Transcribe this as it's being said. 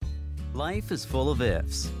Life is full of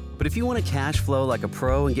ifs. But if you want to cash flow like a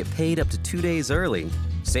pro and get paid up to 2 days early,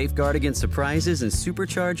 safeguard against surprises and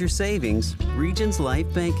supercharge your savings, Regions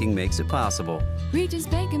Life Banking makes it possible. Regions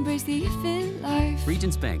Bank, embrace the if in life.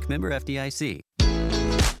 Regions Bank, member FDIC.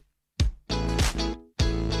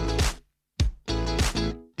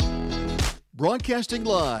 Broadcasting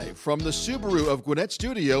live from the Subaru of Gwinnett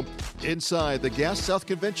studio inside the Gas South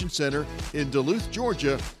Convention Center in Duluth,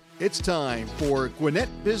 Georgia, it's time for Gwinnett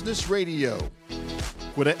Business Radio.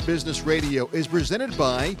 Gwinnett Business Radio is presented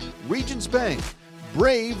by Regions Bank,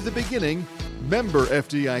 Brave the Beginning, member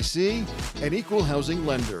FDIC, and equal housing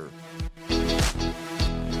lender.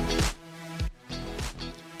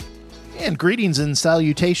 And greetings and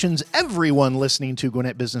salutations, everyone listening to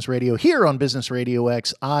Gwinnett Business Radio here on Business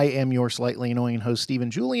RadioX. I am your slightly annoying host,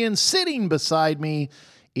 Stephen Julian. Sitting beside me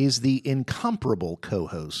is the incomparable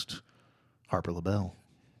co-host, Harper LaBelle.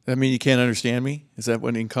 That mean you can't understand me? Is that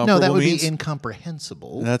what incomparable means? No, that would be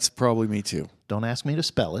incomprehensible. That's probably me too. Don't ask me to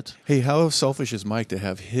spell it. Hey, how selfish is Mike to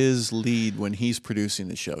have his lead when he's producing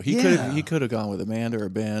the show? He could have gone with Amanda or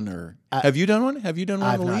Ben or. Have you done one? Have you done one?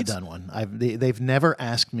 I've of the not leads? done one. They've never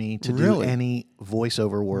asked me to do any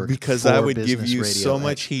voiceover work because for I would Business give you Radio so X.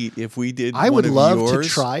 much heat if we did. I would love yours.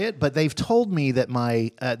 to try it, but they've told me that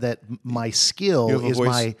my skill is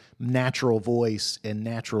my natural voice and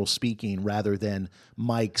natural speaking rather than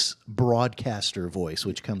Mike's broadcaster voice,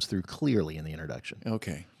 which comes through clearly in the introduction.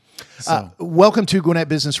 Okay. Welcome to Gwinnett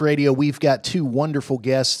Business Radio. We've got two wonderful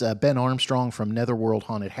guests, Ben Armstrong from NETHERWORLD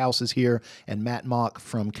Haunted Houses here, and Matt Moeck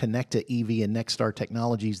from KonectaEV and Next Star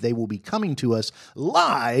Technologies. They will be coming to us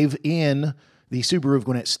live in the Subaru of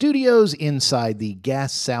Gwinnett studios inside the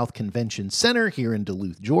Gas South Convention Center here in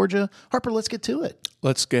Duluth, Georgia. Harper, let's get to it.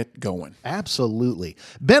 Let's get going. Absolutely.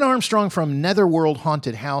 Ben Armstrong from NETHERWORLD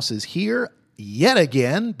Haunted Houses here yet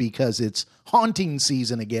again because it's haunting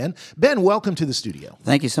season again. Ben, welcome to the studio.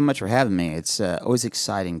 Thank you so much for having me. It's always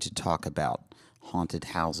exciting to talk about haunted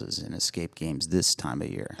houses and escape games this time of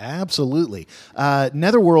year. Absolutely.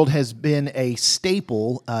 NETHERWORLD has been a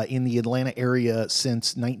staple in the Atlanta area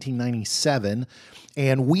since 1997.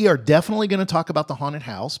 And we are definitely going to talk about the haunted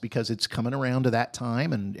house because it's coming around to that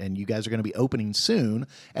time, and you guys are going to be opening soon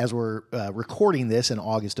as we're recording this in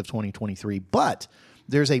August of 2023. But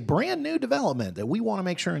there's a brand new development that we want to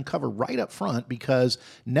make sure and cover right up front because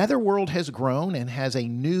NETHERWORLD has grown and has a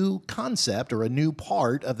new concept or a new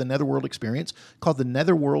part of the NETHERWORLD experience called the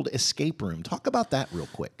NETHERWORLD Escape Room. Talk about that real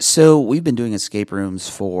quick. So we've been doing escape rooms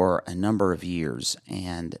for a number of years,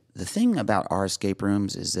 and the thing about our escape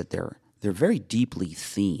rooms is that they're very deeply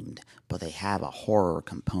themed, but they have a horror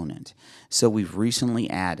component. So we've recently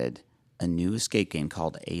added a new escape game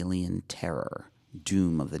called Alien Terror.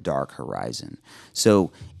 Doom of the Dark Horizon.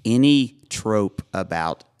 So any trope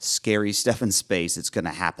about scary stuff in space, it's going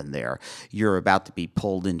to happen there. You're about to be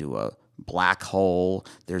pulled into a black hole.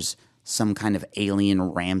 There's some kind of alien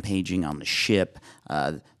rampaging on the ship.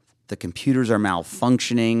 The computers are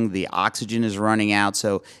malfunctioning. The oxygen is running out,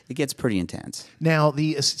 so it gets pretty intense. Now,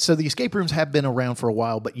 the escape rooms have been around for a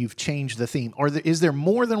while, but you've changed the theme. Is there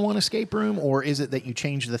more than one escape room, or is it that you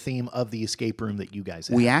changed the theme of the escape room that you guys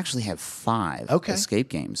have? We actually have 5 escape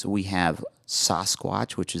games. We have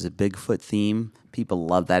Sasquatch, which is a Bigfoot theme. People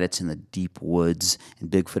love that. It's in the deep woods, and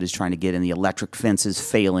Bigfoot is trying to get in. The electric fence is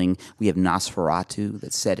failing. We have Nosferatu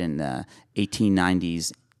that's set in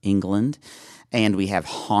 1890s England. And we have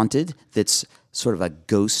Haunted, that's sort of a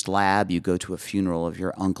ghost lab. You go to a funeral of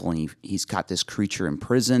your uncle, and he's got this creature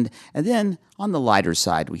imprisoned. And then on the lighter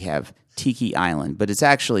side, we have Tiki Island, but it's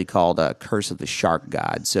actually called Curse of the Shark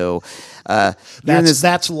God. So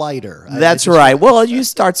that's lighter. That's right. Well, it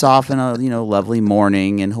starts off in a lovely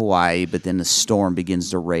morning in Hawaii, but then the storm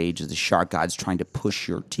begins to rage as the shark god's trying to push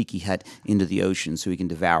your tiki hut into the ocean so he can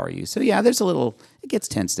devour you. So yeah, there's it gets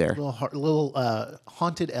tense there. A little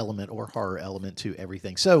haunted element or horror element to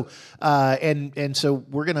everything. So and so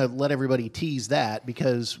we're gonna let everybody tease that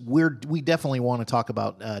because we definitely want to talk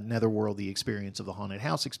about NETHERWORLD, the experience of the haunted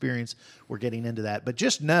house experience. We're getting into that, but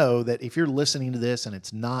just know that if you're listening to this and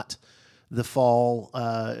it's not the fall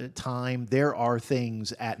time, there are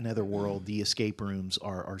things at NETHERWORLD. The escape rooms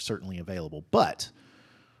are certainly available, but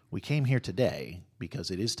we came here today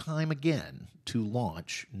because it is time again to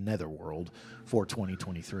launch NETHERWORLD for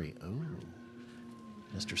 2023. Oh,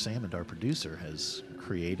 Mr. Salmond, our producer, has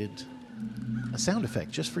created a sound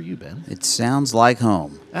effect just for you, Ben. It sounds like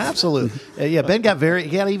home. Absolutely. Yeah, Ben got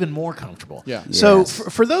even more comfortable. Yeah. So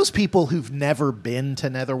Yes. for those people who've never been to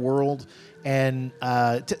NETHERWORLD, and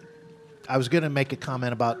I was going to make a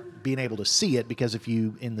comment about being able to see it, because if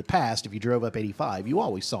you drove up 85, you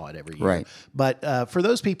always saw it every year. Right. But for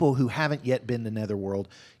those people who haven't yet been to Netherworld,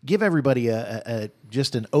 give everybody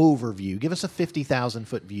just an overview. Give us a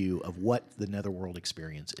 50,000-foot view of what the Netherworld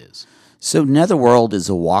experience is. So Netherworld is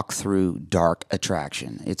a walk-through dark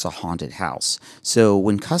attraction. It's a haunted house. So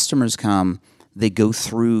when customers come, they go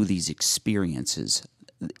through these experiences.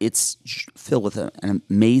 It's filled with an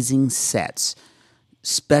amazing sets,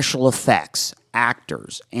 special effects,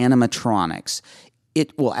 actors, animatronics.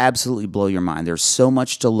 It will absolutely blow your mind. There's so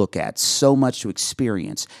much to look at, so much to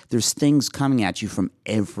experience. There's things coming at you from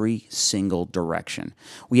every single direction.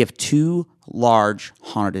 We have 2 large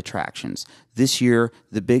haunted attractions. This year,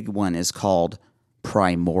 the big one is called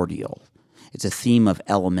Primordial. It's a theme of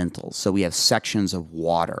elementals. So we have sections of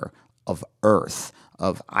water, of earth,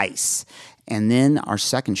 of ice. And then our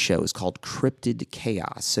second show is called Cryptid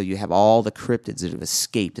Chaos. So you have all the cryptids that have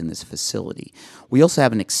escaped in this facility. We also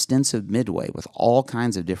have an extensive midway with all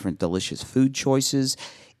kinds of different delicious food choices.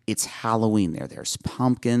 It's Halloween there. There's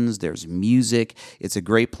pumpkins, there's music. It's a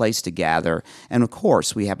great place to gather. And of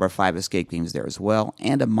course, we have our 5 escape games there as well,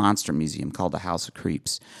 and a monster museum called the House of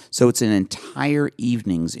Creeps. So it's an entire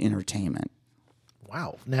evening's entertainment.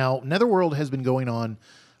 Wow. Now, Netherworld has been going on,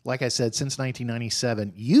 like I said, since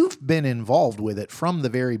 1997. You've been involved with it from the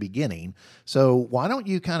very beginning. So why don't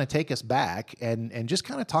you kind of take us back and just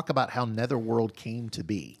kind of talk about how Netherworld came to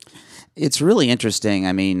be? It's really interesting.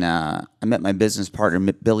 I mean, I met my business partner,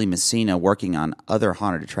 Billy Messina, working on other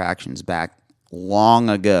haunted attractions back long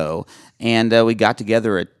ago. And we got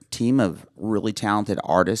together a team of really talented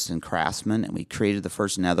artists and craftsmen, and we created the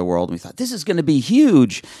first Netherworld. And we thought, this is going to be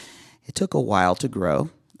huge. It took a while to grow.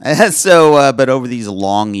 But over these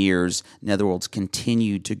long years, Netherworld's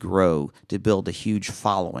continued to grow, to build a huge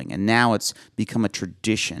following, and now it's become a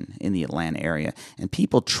tradition in the Atlanta area. And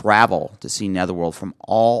people travel to see Netherworld from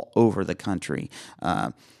all over the country.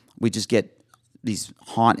 We just get these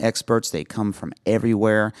haunt experts; they come from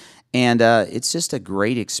everywhere, and it's just a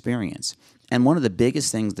great experience. And one of the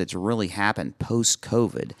biggest things that's really happened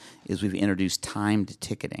post-COVID is we've introduced timed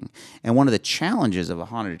ticketing. And one of the challenges of a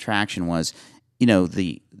haunted attraction was,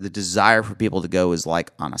 the desire for people to go is like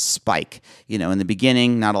on a spike. In the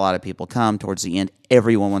beginning, not a lot of people come. Towards the end,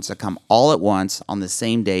 everyone wants to come all at once on the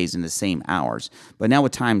same days and the same hours. But now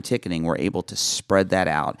with time ticketing, we're able to spread that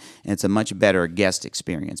out, and it's a much better guest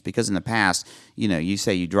experience. Because in the past, you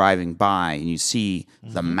say you're driving by and you see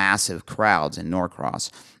the massive crowds in Norcross.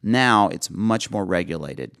 Now it's much more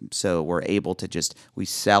regulated. So we're able to we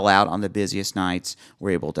sell out on the busiest nights. We're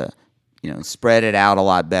able to spread it out a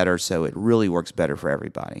lot better, so it really works better for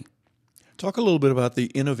everybody. Talk a little bit about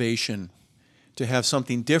the innovation to have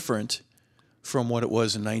something different from what it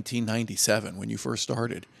was in 1997 when you first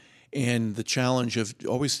started, and the challenge of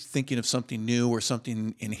always thinking of something new or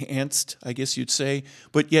something enhanced, I guess you'd say,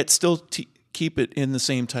 but yet still keep it in the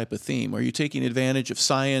same type of theme. Are you taking advantage of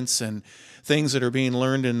science and things that are being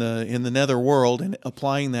learned in the Netherworld and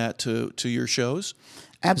applying that to your shows?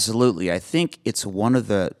 Absolutely. I think it's one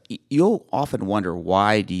of you'll often wonder,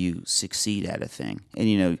 why do you succeed at a thing? And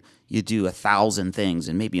you do 1,000 things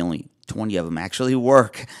and maybe only 20 of them actually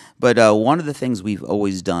work. But one of the things we've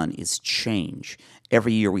always done is change.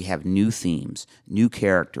 Every year we have new themes, new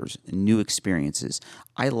characters, new experiences.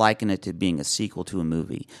 I liken it to being a sequel to a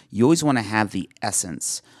movie. You always want to have the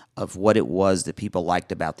essence of what it was that people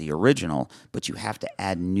liked about the original, but you have to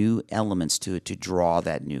add new elements to it to draw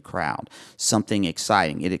that new crowd. Something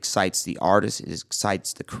exciting. It excites the artist, it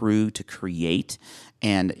excites the crew to create,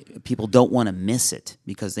 and people don't want to miss it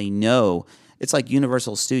because they know it's like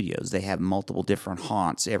Universal Studios. They have multiple different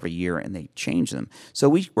haunts every year, and they change them. So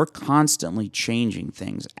we're constantly changing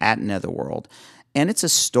things at Netherworld. And it's a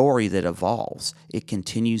story that evolves. It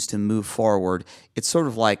continues to move forward. It's sort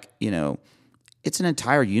of like, it's an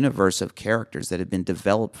entire universe of characters that have been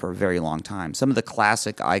developed for a very long time. Some of the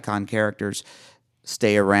classic icon characters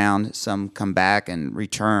stay around. Some come back and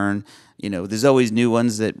return. There's always new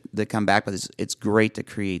ones that come back, but it's great to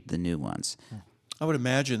create the new ones. I would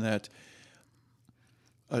imagine that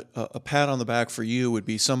a pat on the back for you would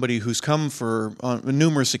be somebody who's come on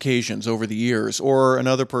numerous occasions over the years, or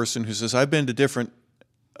another person who says, I've been to different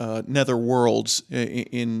nether worlds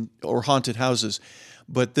or haunted houses,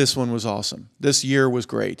 but this one was awesome. This year was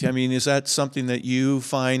great. I mean, is that something that you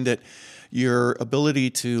find that your ability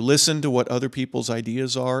to listen to what other people's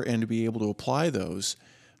ideas are and to be able to apply those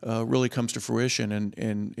really comes to fruition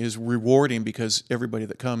and is rewarding because everybody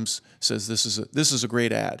that comes says this is a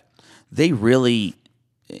great ad? They really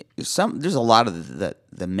there's a lot of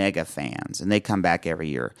the mega fans, and they come back every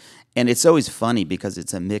year. And it's always funny because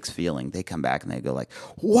it's a mixed feeling. They come back and they go like,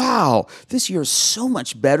 wow, this year is so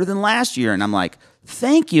much better than last year. And I'm like,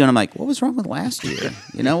 thank you. And I'm like, what was wrong with last year?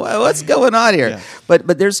 You know, what's going on here? Yeah.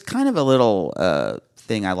 But there's kind of a little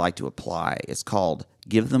thing I like to apply. It's called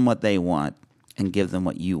give them what they want and give them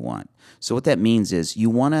what you want. So what that means is you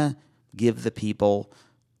want to give the people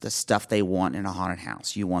the stuff they want in a haunted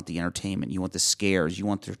house. You want the entertainment. You want the scares. You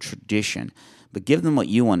want the tradition. But give them what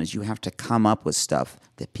you want is you have to come up with stuff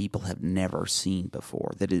that people have never seen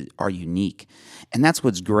before, that are unique. And that's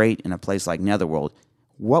what's great in a place like NETHERWORLD.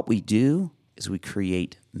 What we do is we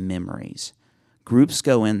create memories. Groups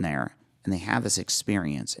go in there and they have this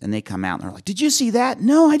experience and they come out and they're like, did you see that?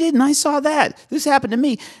 No, I didn't. I saw that. This happened to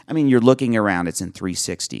me. I mean, you're looking around. It's in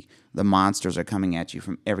 360. The monsters are coming at you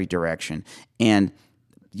from every direction. And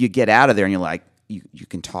you get out of there and you're like, you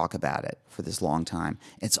can talk about it for this long time.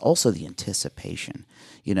 It's also the anticipation.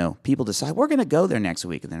 You know, people decide, we're going to go there next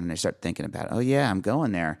week. And then they start thinking about, oh, yeah, I'm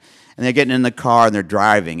going there. And they're getting in the car and they're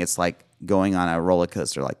driving. It's like going on a roller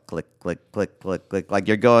coaster, like click, click, click, click, click. Like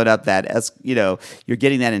you're going up that, you're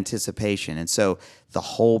getting that anticipation. And so the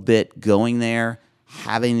whole bit going there,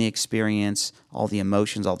 having the experience, all the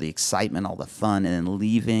emotions, all the excitement, all the fun, and then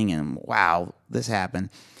leaving and, wow, this happened.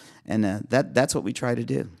 And that's what we try to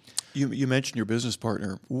do. You mentioned your business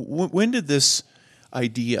partner. When did this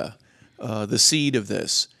idea, the seed of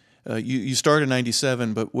this, you started in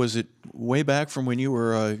 97, but was it way back from when you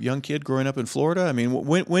were a young kid growing up in Florida? I mean,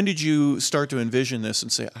 when did you start to envision this and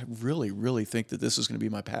say, I really, really think that this is going to be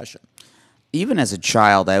my passion? Even as a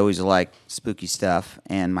child, I always liked spooky stuff,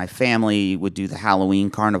 and my family would do the Halloween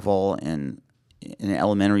carnival in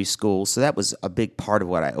elementary school, so that was a big part of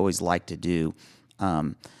what I always liked to do.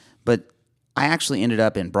 But I actually ended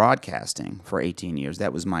up in broadcasting for 18 years.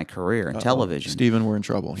 That was my career in television. Stephen, we're in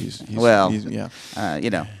trouble. He's behind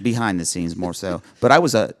the scenes more so. But I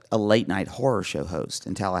was a late-night horror show host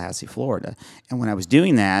in Tallahassee, Florida. And when I was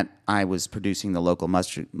doing that, I was producing the local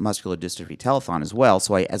muscular dystrophy telethon as well.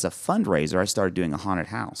 So as a fundraiser, I started doing a haunted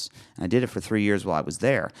house. And I did it for 3 years while I was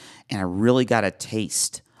there. And I really got a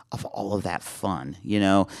taste of all of that fun,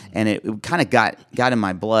 and it kind of got in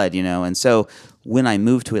my blood, And so when I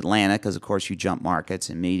moved to Atlanta, because of course you jump markets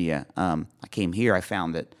and media, I came here, I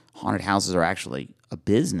found that haunted houses are actually a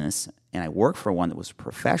business, and I worked for one that was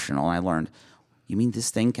professional, and I learned, you mean this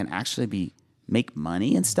thing can actually make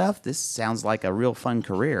money and stuff? This sounds like a real fun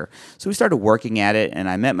career. So we started working at it, and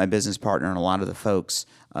I met my business partner and a lot of the folks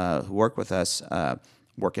who work with us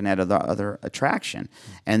working at other attraction.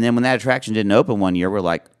 And then when that attraction didn't open one year, we're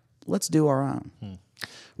like, let's do our own.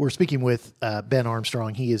 We're speaking with Ben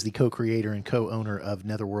Armstrong. He is the co-creator and co-owner of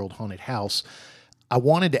NETHERWORLD Haunted House. I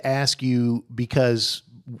wanted to ask you, because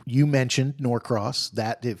you mentioned Norcross,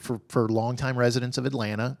 that for longtime residents of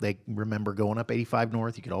Atlanta, they remember going up 85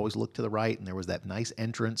 North. You could always look to the right, and there was that nice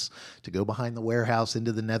entrance to go behind the warehouse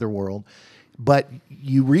into the NETHERWORLD. But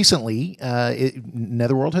you recently,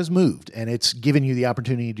 NETHERWORLD has moved, and it's given you the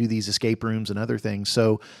opportunity to do these escape rooms and other things.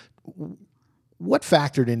 So what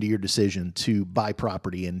factored into your decision to buy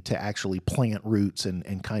property and to actually plant roots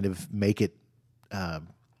and kind of make it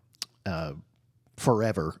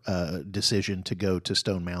forever decision to go to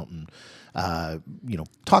Stone Mountain?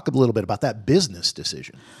 Talk a little bit about that business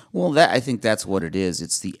decision. Well, I think that's what it is.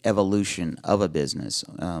 It's the evolution of a business.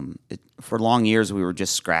 For long years, we were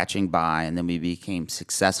just scratching by, and then we became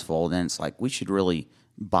successful. Then it's like, we should really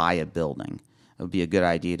buy a building. It would be a good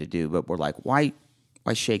idea to do, but we're like, why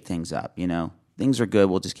shake things up, Things are good,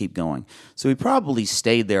 we'll just keep going. So we probably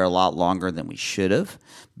stayed there a lot longer than we should have.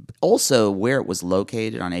 Also, where it was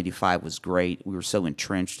located on 85 was great. We were so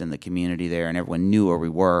entrenched in the community there, and everyone knew where we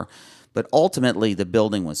were. But ultimately, the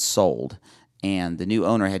building was sold, and the new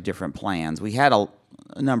owner had different plans. We had a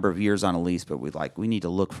number of years on a lease, but we need to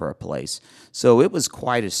look for a place. So it was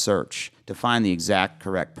quite a search to find the exact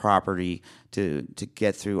correct property, to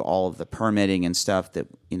get through all of the permitting and stuff that,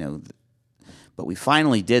 But we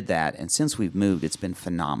finally did that, and since we've moved, it's been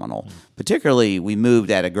phenomenal. Particularly, we moved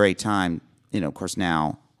at a great time. Of course,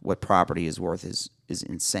 now what property is worth is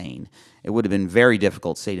insane. It would have been very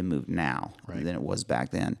difficult, say, to move now than it was back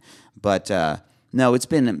then. But no, it's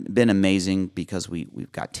been amazing because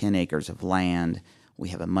we've got 10 acres of land. We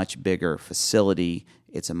have a much bigger facility.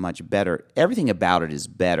 It's a much better, everything about it is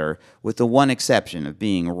better, with the one exception of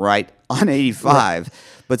being right on 85. Right.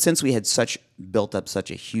 But since we had built up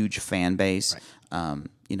such a huge fan base,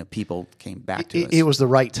 people came back to us. It was the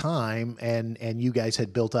right time, and you guys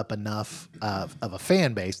had built up enough of a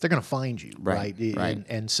fan base. They're going to find you, right? Right.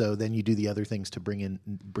 And so then you do the other things to bring in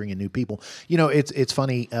new people. It's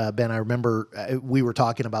funny, Ben. I remember we were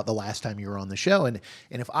talking about the last time you were on the show, and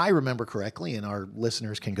if I remember correctly, and our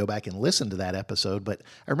listeners can go back and listen to that episode, but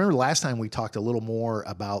I remember last time we talked a little more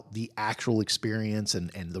about the actual experience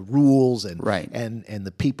and the rules and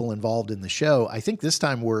the people involved in the show. I think this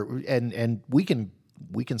time we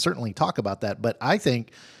can certainly talk about that, but I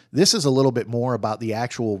think this is a little bit more about the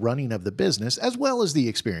actual running of the business as well as the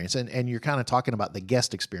experience. And you're kind of talking about the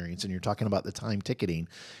guest experience, and you're talking about the time ticketing.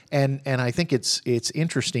 And I think it's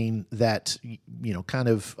interesting that, kind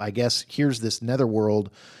of, I guess, here's this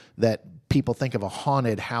netherworld that people think of a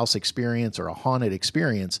haunted house experience or a haunted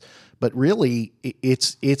experience, but really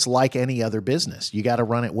it's like any other business. You got to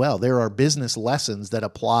run it well. There are business lessons that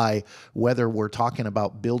apply whether we're talking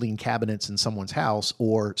about building cabinets in someone's house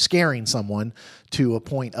or scaring someone to a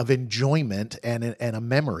point of enjoyment and a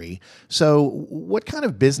memory. So what kind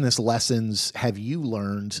of business lessons have you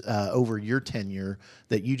learned over your tenure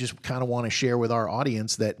that you just kind of want to share with our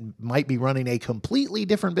audience that might be running a completely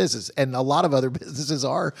different business? And a lot of other businesses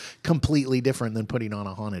are completely different than putting on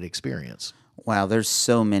a haunted experience. Wow, there's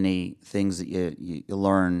so many things that you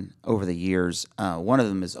learn over the years. One of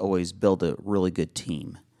them is always build a really good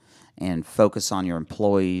team and focus on your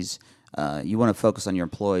employees. You want to focus on your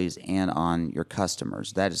employees and on your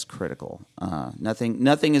customers. That is critical.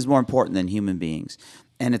 Nothing is more important than human beings.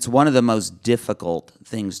 And it's one of the most difficult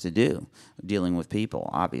things to do, dealing with people,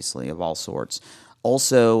 obviously, of all sorts.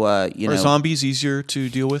 Also, Are zombies easier to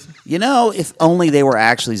deal with? If only they were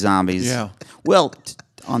actually zombies. Yeah. Well,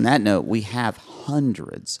 on that note, we have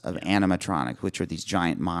hundreds of animatronics, which are these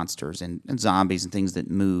giant monsters and zombies and things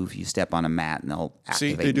that move. You step on a mat and they'll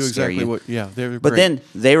activate. See, they do and scare exactly you. what. Yeah, they're But great. then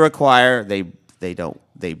they require they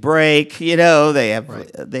break. They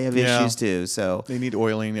have issues too. So they need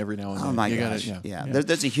oiling every now and then. oh my You gosh, gotta,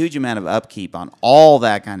 There's a huge amount of upkeep on all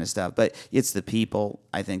that kind of stuff. But it's the people.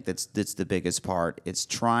 I think that's the biggest part. It's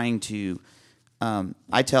trying to.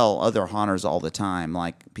 I tell other haunters all the time,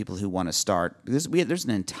 like people who want to start. There's an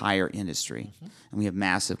entire industry, and we have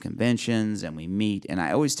massive conventions, and we meet. And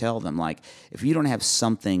I always tell them, like, if you don't have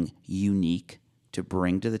something unique to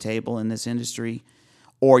bring to the table in this industry,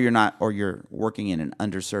 or you're working in an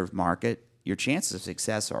underserved market, your chances of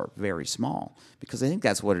success are very small. Because I think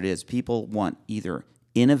that's what it is. People want either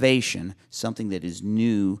innovation, something that is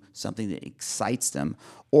new, something that excites them,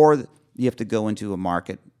 or you have to go into a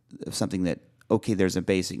market of something that, okay, there's a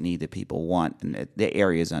basic need that people want, and the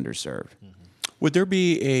area is underserved. Would there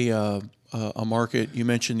be a market? You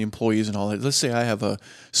mentioned the employees and all that. Let's say I have a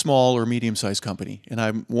small or medium-sized company, and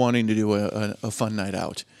I'm wanting to do a fun night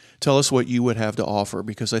out. Tell us what you would have to offer,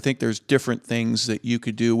 because I think there's different things that you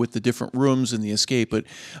could do with the different rooms in the escape. But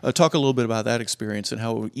talk a little bit about that experience and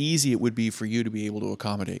how easy it would be for you to be able to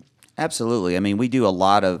accommodate. Absolutely. I mean, we do a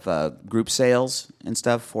lot of group sales and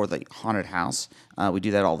stuff for the haunted house. We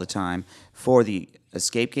do that all the time. For the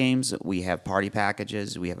escape games, we have party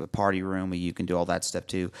packages. We have a party room where you can do all that stuff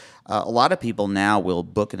too. A lot of people now will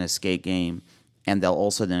book an escape game, and they'll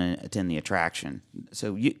also then attend the attraction.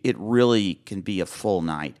 So it really can be a full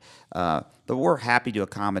night. But we're happy to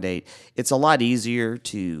accommodate. It's a lot easier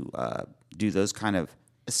to do those kind of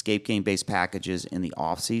escape game-based packages in the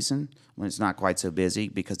off-season when it's not quite so busy,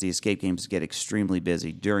 because the escape games get extremely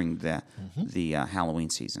busy during the Halloween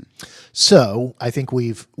season. So I think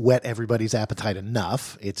we've whet everybody's appetite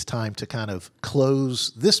enough. It's time to kind of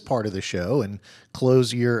close this part of the show and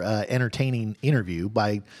close your entertaining interview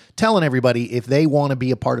by telling everybody, if they want to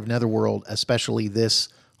be a part of Netherworld, especially this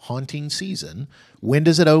haunting season, when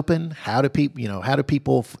does it open? How do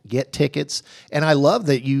people get tickets? And I love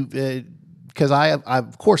that you. Because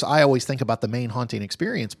of course, I always think about the main haunting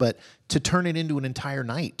experience, but to turn it into an entire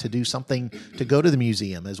night, to do something, to go to the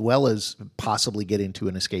museum as well as possibly get into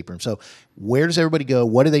an escape room. So where does everybody go?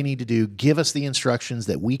 What do they need to do? Give us the instructions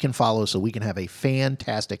that we can follow so we can have a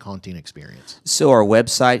fantastic haunting experience. So our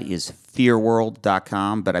website is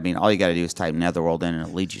fearworld.com, but I mean, all you got to do is type Netherworld in, and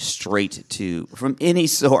it'll lead you straight to, from any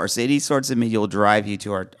source of media will drive you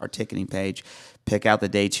to our ticketing page. Pick out the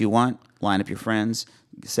dates you want, line up your friends,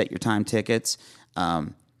 set your time tickets.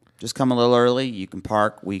 Just come a little early. You can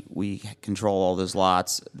park. We control all those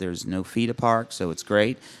lots. There's no fee to park, so it's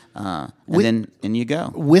great. And you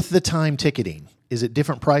go. With the time ticketing, is it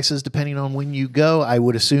different prices depending on when you go? I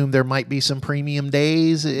would assume there might be some premium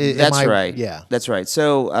days. That's right. Yeah. That's right.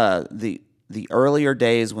 So the earlier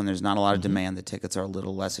days when there's not a lot of demand, the tickets are a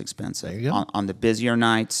little less expensive. There you go. On the busier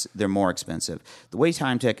nights, they're more expensive. The way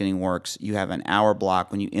time ticketing works, you have an hour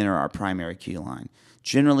block when you enter our primary queue line.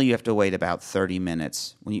 Generally, you have to wait about 30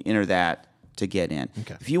 minutes when you enter that to get in.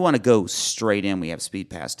 Okay. If you want to go straight in, we have Speed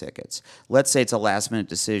Pass tickets. Let's say it's a last-minute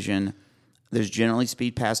decision. There's generally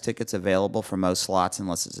Speed Pass tickets available for most slots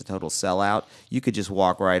unless it's a total sellout. You could just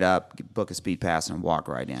walk right up, book a Speed Pass, and walk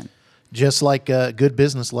right in. Just like a good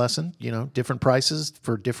business lesson, different prices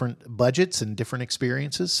for different budgets and different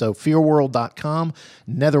experiences. So fearworld.com,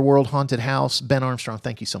 NETHERWORLD Haunted House. Ben Armstrong,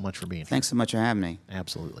 thank you so much for being here. Thanks so much for having me.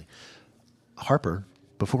 Absolutely. Harper,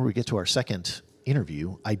 before we get to our second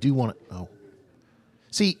interview, I do want to...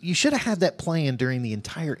 See, you should have had that playing during the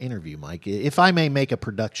entire interview, Mike. If I may make a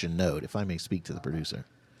production note, if I may speak to the producer.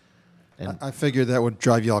 And I figured that would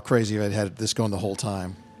drive you all crazy if I'd had this going the whole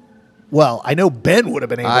time. Well, I know Ben would have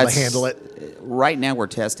been able to handle it. Right now we're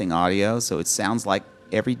testing audio, so it sounds like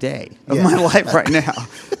every day of my life right now.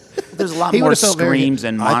 There's a lot more screams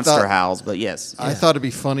and monster howls, but yes. I thought it'd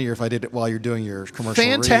be funnier if I did it while you're doing your commercial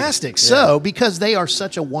Fantastic. read. So, because they are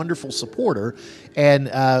such a wonderful supporter, and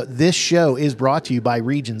this show is brought to you by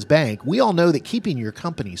Regions Bank, we all know that keeping your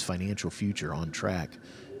company's financial future on track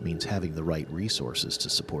means having the right resources to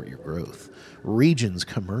support your growth. Regions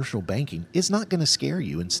Commercial Banking is not going to scare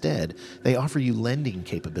you. Instead, they offer you lending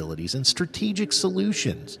capabilities and strategic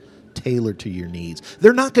solutions tailored to your needs.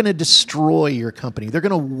 They're not going to destroy your company. You're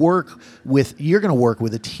going to work with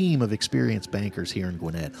a team of experienced bankers here in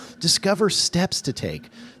Gwinnett. Discover steps to take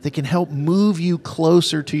that can help move you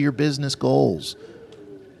closer to your business goals.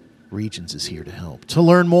 Regions is here to help. To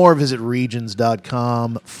learn more, visit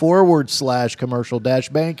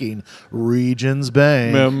regions.com/commercial-banking. Regions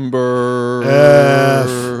Bank. Member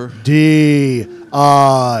FDIC.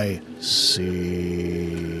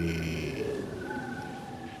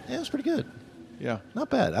 Yeah, it was pretty good. Yeah, not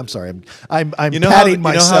bad. I'm sorry. I'm patting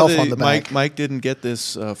myself on the back. Mike didn't get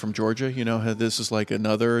this from Georgia. You know how this is like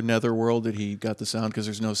another NETHERWORLD that he got the sound because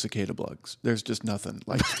there's no cicada bugs. There's just nothing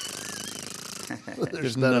like.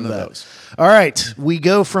 There's none of those. All right, we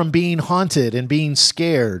go from being haunted and being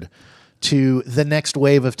scared to the next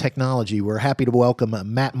wave of technology. We're happy to welcome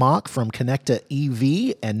Matt Moeck from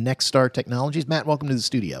KonectaEV and Next Star Technologies. Matt, welcome to the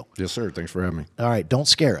studio. Yes, sir. Thanks for having me. All right, don't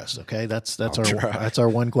scare us, okay? That's our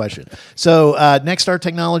one question. So, Next Star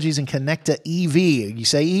Technologies and KonectaEV. You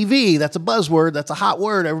say EV, that's a buzzword, that's a hot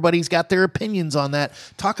word. Everybody's got their opinions on that.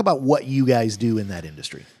 Talk about what you guys do in that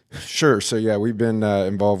industry. Sure. So, yeah, we've been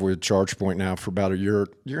involved with ChargePoint now for about a year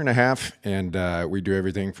and a half, and we do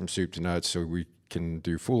everything from soup to nuts. So we can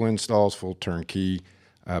do full installs, full turnkey,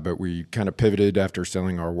 but we kind of pivoted after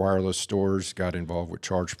selling our wireless stores, got involved with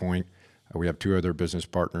ChargePoint. We have 2 other business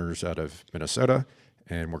partners out of Minnesota,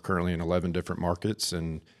 and we're currently in 11 different markets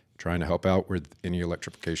and trying to help out with any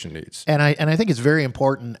electrification needs. And I think it's very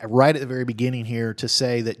important right at the very beginning here to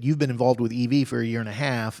say that you've been involved with EV for a year and a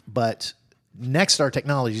half, but Next Star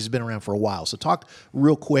Technologies has been around for a while. So talk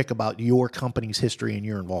real quick about your company's history and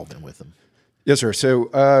your involvement with them. Yes, sir.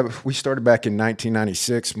 So we started back in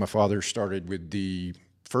 1996. My father started with the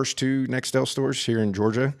first 2 Nextel stores here in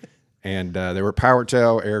Georgia, and they were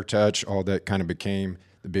PowerTel, AirTouch, all that kind of became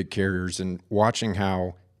the big carriers. And watching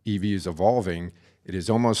how EV is evolving, it is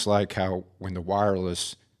almost like how when the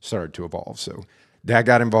wireless started to evolve. So Dad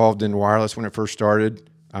got involved in wireless when it first started.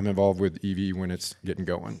 I'm involved with EV when it's getting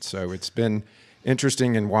going. So it's been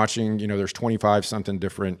interesting in watching, there's 25-something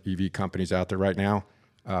different EV companies out there right now.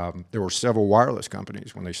 There were several wireless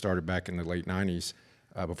companies when they started back in the late 90s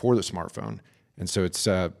before the smartphone. And so it's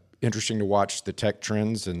interesting to watch the tech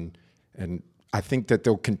trends, and I think that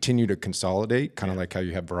they'll continue to consolidate, kind of like how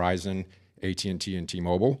you have Verizon, AT&T, and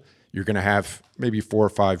T-Mobile. You're going to have maybe 4 or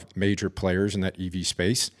 5 major players in that EV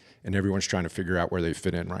space, and everyone's trying to figure out where they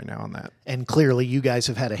fit in right now on that. And clearly you guys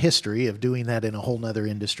have had a history of doing that in a whole nother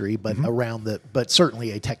industry, but but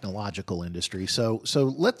certainly a technological industry. So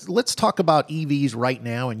let's talk about EVs right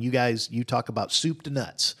now. And you talk about soup to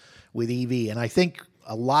nuts with EV. And I think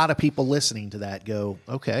a lot of people listening to that go,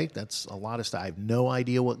 okay, that's a lot of stuff. I have no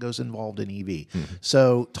idea what goes involved in EV. Mm-hmm.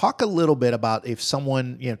 So talk a little bit about if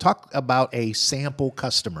someone, talk about a sample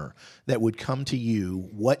customer that would come to you,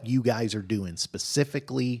 what you guys are doing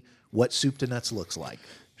specifically, what soup to nuts looks like.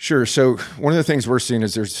 Sure. So one of the things we're seeing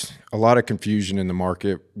is there's a lot of confusion in the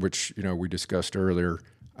market, which, we discussed earlier.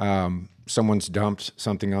 Someone's dumped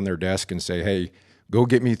something on their desk and say, hey, go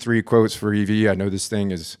get me 3 quotes for EV. I know this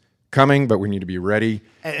thing is coming, but we need to be ready.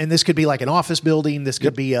 And this could be like an office building. This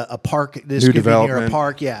could be a park. This New could be near a development.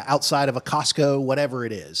 park. Yeah. Outside of a Costco, whatever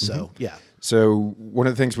it is. Mm-hmm. So, yeah. So one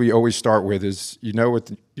of the things we always start with is,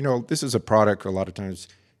 this is a product a lot of times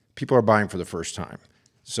people are buying for the first time.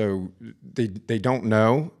 So they don't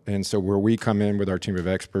know. And so where we come in with our team of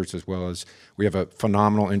experts, as well as we have a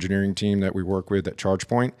phenomenal engineering team that we work with at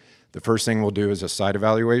ChargePoint, the first thing we'll do is a site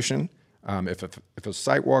evaluation. If a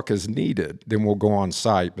site walk is needed, then we'll go on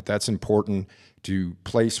site, but that's important to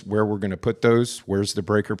place where we're going to put those. Where's the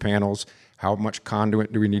breaker panels? How much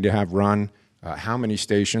conduit do we need to have run? How many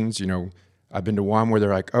stations? You know, I've been to one where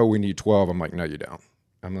they're like, oh, we need 12. I'm like, no, you don't.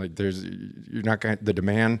 I'm like, you're not going to, the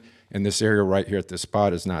demand in this area right here at this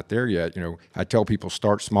spot is not there yet. You know, I tell people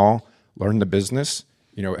start small, learn the business,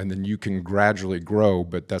 you know, and then you can gradually grow,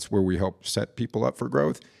 but that's where we help set people up for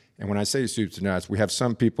growth. And when I say soup to nuts, we have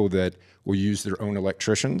some people that will use their own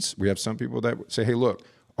electricians. We have some people that say, hey, look,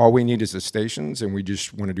 all we need is the stations and we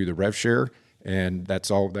just want to do the rev share and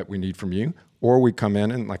that's all that we need from you. Or we come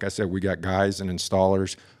in and, like I said, we got guys and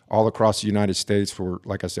installers all across the United States.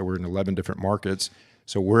 Like I said, we're in 11 different markets.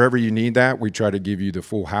 So wherever you need that, we try to give you the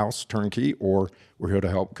full house turnkey, or we're here to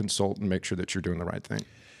help consult and make sure that you're doing the right thing.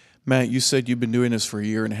 Matt, you said you've been doing this for a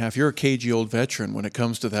year and a half. You're a cagey old veteran when it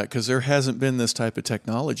comes to that, because there hasn't been this type of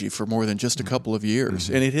technology for more than just a couple of years.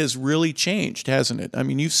 And it has really changed, hasn't it? I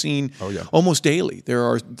mean, you've seen almost daily. There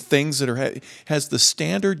are things that are, has the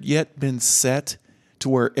standard yet been set to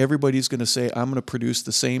where everybody's going to say, I'm going to produce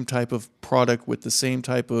the same type of product with the same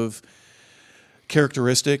type of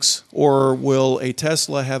characteristics, or will a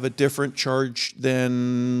Tesla have a different charge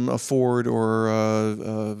than a Ford or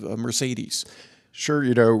a Mercedes? Sure,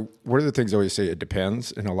 you know, one of the things I always say, it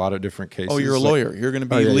depends in a lot of different cases. Oh, you're a lawyer. You're going to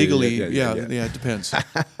be legally, it depends.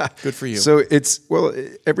 Good for you. So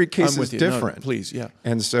every case is different. No, please, yeah.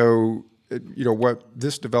 And so, you know, what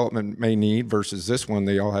this development may need versus this one,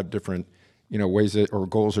 they all have different, you know, ways that, or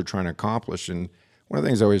goals they're trying to accomplish. And one of the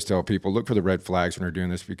things I always tell people, look for the red flags when they're doing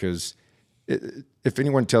this, because if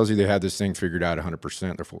anyone tells you they have this thing figured out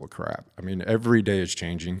 100%, they're full of crap. I mean, every day is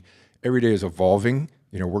changing. Every day is evolving.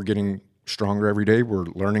 You know, we're getting stronger every day. We're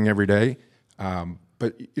learning every day.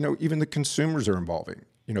 But, you know, even the consumers are evolving.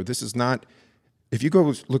 You know, this is not, if you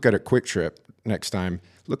go look at a Quick Trip next time,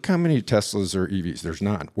 look how many Teslas or EVs. There's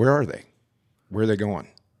none. Where are they? Where are they going?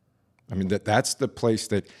 I mean, that's the place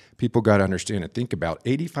that people got to understand and think about.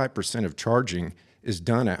 85% of charging is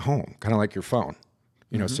done at home, kind of like your phone.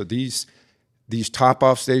 You know, so these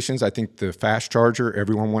top-off stations, I think the fast charger,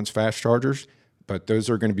 everyone wants fast chargers, but those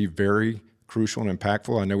are going to be very crucial and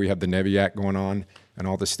impactful. I know we have the NEVI Act going on in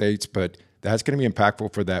all the states, but that's going to be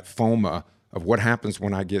impactful for that FOMA of what happens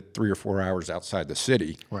when I get 3 or 4 hours outside the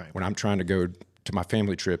city when I'm trying to go to my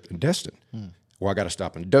family trip in Destin. Well, I got to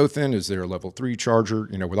stop in Dothan. Is there a level 3 charger?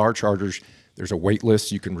 You know, with our chargers, there's a wait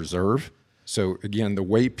list you can reserve. So again, the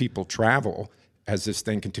way people travel as this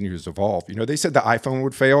thing continues to evolve. You know, they said the iPhone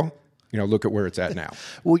would fail. You know, look at where it's at now.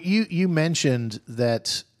 Well, you mentioned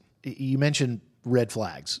red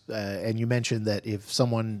flags, and you mentioned that if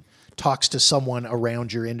someone talks to someone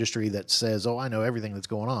around your industry that says, "Oh, I know everything that's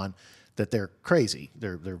going on," that they're crazy,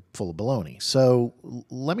 they're full of baloney. So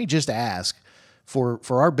let me just ask, for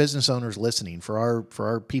our business owners listening, for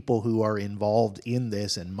our people who are involved in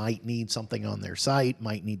this and might need something on their site,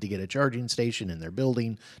 might need to get a charging station in their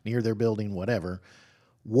building, near their building, whatever.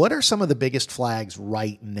 What are some of the biggest flags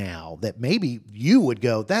right now that maybe you would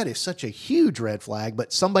go, that is such a huge red flag,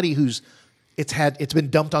 but somebody who's it's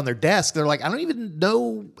been dumped on their desk, they're like, I don't even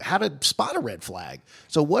know how to spot a red flag.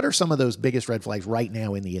 So what are some of those biggest red flags right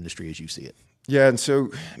now in the industry as you see it? Yeah, and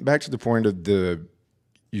so back to the point of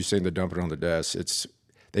you saying the dump it on the desk,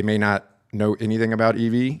 they may not know anything about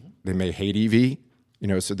EV, they may hate EV, you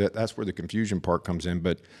know, so that's where the confusion part comes in.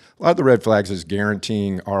 But a lot of the red flags is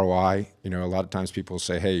guaranteeing ROI. You know, a lot of times people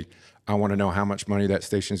say, hey, I want to know how much money that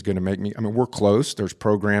station is going to make me. I mean, we're close. There's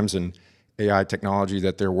programs and AI technology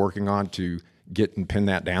that they're working on to get and pin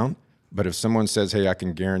that down. But if someone says, hey, I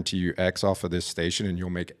can guarantee you X off of this station and you'll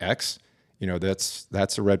make X, you know, that's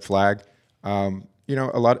a red flag. You know,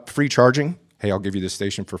 a lot of free charging. Hey, I'll give you this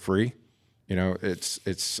station for free. You know, it's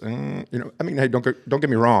you know, I mean, hey, don't get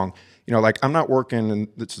me wrong. You know, like I'm not working, and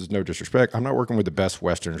this is no disrespect, I'm not working with the best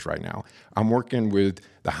Westerners right now. I'm working with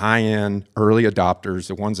the high-end early adopters,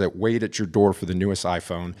 the ones that wait at your door for the newest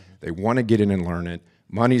iPhone. They want to get in and learn it.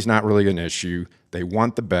 Money's not really an issue. They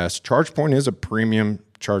want the best. ChargePoint is a premium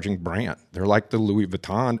charging brand. They're like the Louis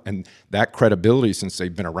Vuitton, and that credibility, since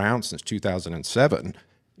they've been around since 2007,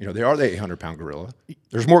 you know, they are the 800-pound gorilla.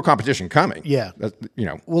 There's more competition coming. Yeah. You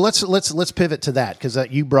know. Well, let's pivot to that, because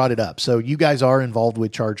you brought it up. So you guys are involved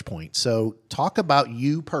with ChargePoint. So talk about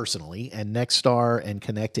you personally and Next Star and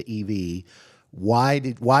KonectaEV. Why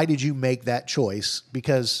did you make that choice?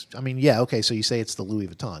 Because I mean, yeah, okay. So you say it's the Louis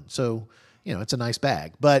Vuitton. So you know, it's a nice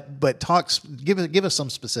bag. But give us some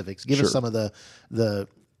specifics. Give us some of the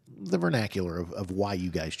vernacular of why you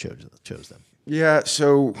guys chose them. Yeah,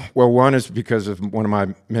 so, well, one is because of one of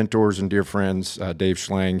my mentors and dear friends, Dave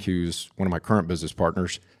Schlang, who's one of my current business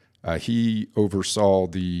partners. He oversaw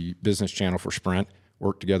the business channel for Sprint,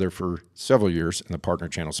 worked together for several years in the partner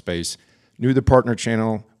channel space, knew the partner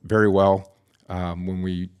channel very well. When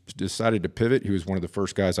we decided to pivot, he was one of the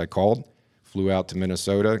first guys I called, flew out to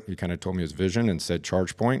Minnesota. He kind of told me his vision and said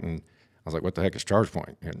ChargePoint, and I was like, what the heck is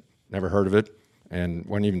ChargePoint? And never heard of it and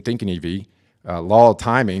wasn't even thinking EV. Law of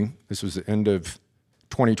timing, this was the end of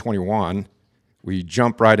 2021. We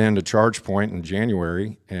jumped right into ChargePoint in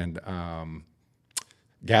January, and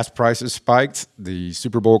gas prices spiked. The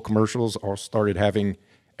Super Bowl commercials all started having,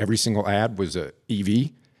 every single ad was a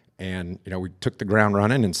EV. And, we took the ground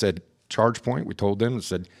running and said, ChargePoint, we told them and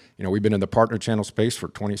said, we've been in the partner channel space for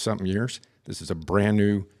 20-something years. This is a brand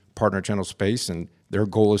new partner channel space, and their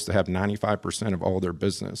goal is to have 95% of all their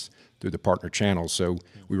business through the partner channel. So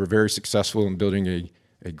we were very successful in building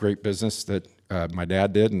a great business that my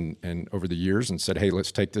dad did and over the years, and said, hey,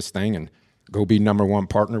 let's take this thing and go be number one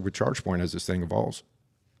partner with ChargePoint as this thing evolves.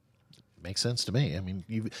 Makes sense to me. I mean,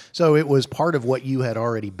 so it was part of what you had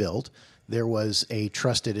already built. There was a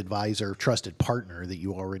trusted advisor, trusted partner that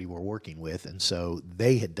you already were working with, and so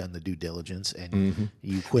they had done the due diligence, and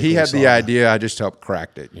you quickly He had saw the that. idea. I just helped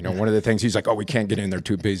crack it. One of the things, he's like, oh, we can't get in there,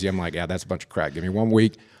 too busy. I'm like, yeah, that's a bunch of crap. Give me 1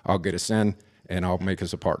 week, I'll get us in, and I'll make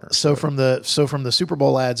us a partner. So from the Super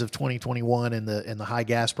Bowl ads of 2021 and the high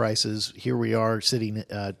gas prices, here we are sitting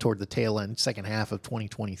toward the tail end, second half of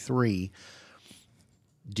 2023.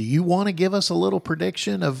 Do you want to give us a little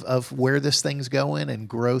prediction of where this thing's going and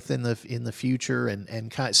growth in the future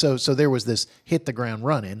and so there was this hit the ground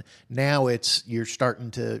running. Now you're starting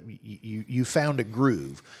to you found a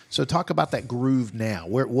groove. So talk about that groove now.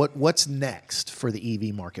 What's next for the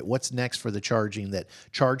EV market? What's next for the charging that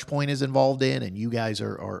ChargePoint is involved in and you guys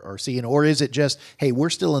are seeing, or is it just, hey,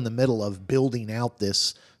 we're still in the middle of building out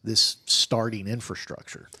this starting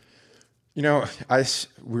infrastructure?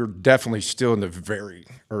 We're definitely still in the very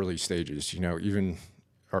early stages. Even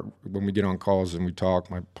when we get on calls and we talk,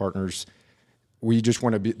 my partners, we just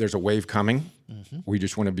want to be, there's a wave coming. We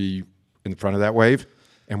just want to be in front of that wave.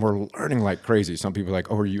 And we're learning like crazy. Some people are like,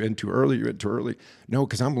 oh, are you in too early? You're in too early. No,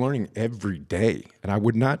 because I'm learning every day. And I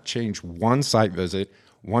would not change one site visit,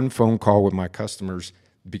 one phone call with my customers,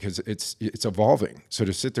 because it's evolving. So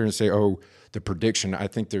to sit there and say, oh, the prediction, I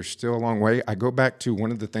think there's still a long way. I go back to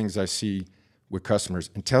one of the things I see with customers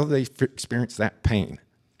until they experience that pain.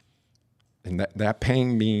 And that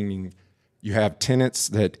pain meaning you have tenants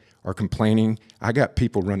that are complaining. I got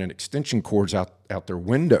people running extension cords out their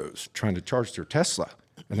windows trying to charge their Tesla,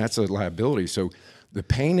 and that's a liability. So the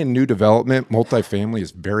pain in new development, multifamily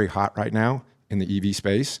is very hot right now in the EV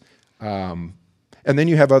space. And then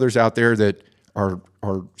you have others out there that are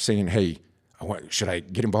saying, hey, should I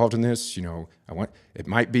get involved in this? It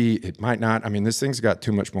might be, it might not. I mean, this thing's got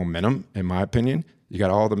too much momentum, in my opinion. You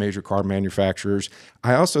got all the major car manufacturers.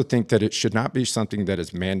 I also think that it should not be something that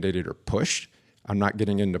is mandated or pushed. I'm not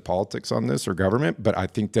getting into politics on this or government, but I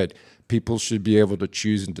think that people should be able to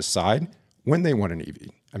choose and decide when they want an EV.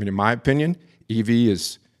 I mean, in my opinion, EV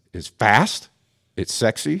is fast, it's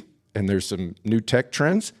sexy, and there's some new tech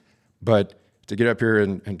trends, but to get up here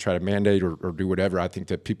and try to mandate or do whatever, I think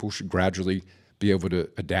that people should gradually be able to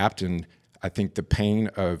adapt. And I think the pain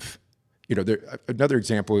of, another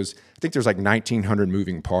example is, I think there's like 1,900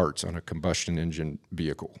 moving parts on a combustion engine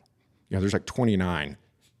vehicle. There's like 29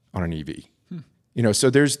 on an EV. So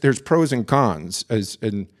there's pros and cons.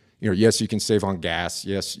 Yes, you can save on gas.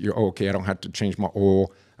 Yes, okay, I don't have to change my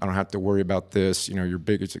oil. I don't have to worry about this. Your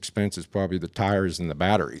biggest expense is probably the tires and the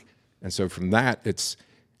battery. And so from that, it's,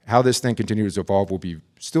 how this thing continues to evolve will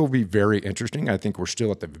still be very interesting. I think we're still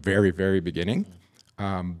at the very, very beginning.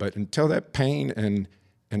 But until that pain and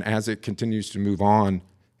as it continues to move on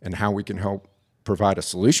and how we can help provide a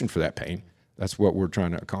solution for that pain, that's what we're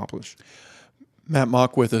trying to accomplish. Matt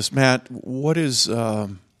Moeck with us. Matt, what is,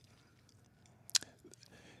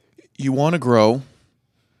 you want to grow,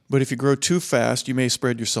 but if you grow too fast, you may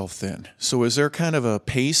spread yourself thin. So is there kind of a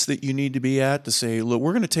pace that you need to be at to say, look,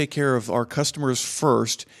 we're going to take care of our customers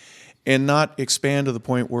first and not expand to the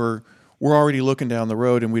point where we're already looking down the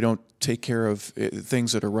road and we don't take care of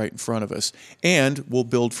things that are right in front of us, and we'll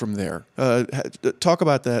build from there. Talk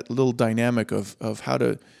about that little dynamic of how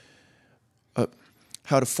to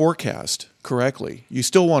forecast correctly. You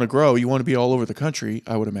still want to grow. You want to be all over the country,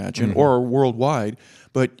 I would imagine, or worldwide,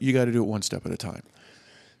 but you got to do it one step at a time.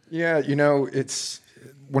 Yeah, it's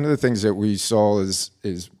one of the things that we saw is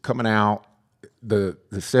coming out, the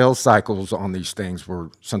sales cycles on these things were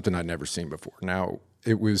something I'd never seen before. Now,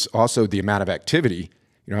 it was also the amount of activity.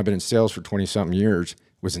 I've been in sales for 20-something years,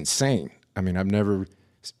 was insane. I mean, I've never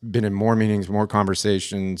been in more meetings, more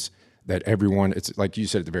conversations that everyone, it's like you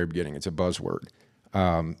said at the very beginning, it's a buzzword.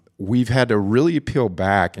 we've had to really peel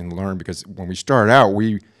back and learn, because when we started out,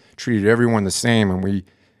 we treated everyone the same, and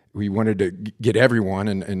we wanted to get everyone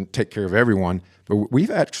and take care of everyone. But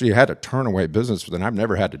we've actually had to turn away business, and I've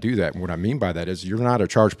never had to do that. And what I mean by that is you're not a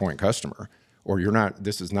charge point customer, or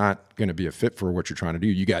this is not going to be a fit for what you're trying to do.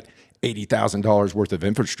 You got $80,000 worth of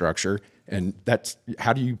infrastructure, and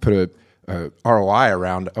how do you put a ROI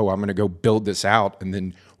around, I'm going to go build this out and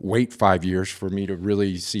then wait 5 years for me to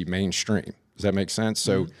really see mainstream? Does that make sense?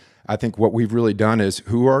 So I think what we've really done is,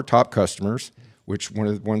 who are our top customers, which one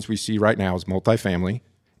of the ones we see right now is multifamily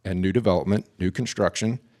and new development, new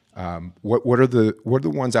construction. What are the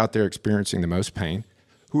ones out there experiencing the most pain?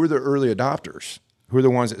 Who are the early adopters? Who are the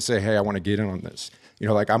ones that say, hey, I want to get in on this?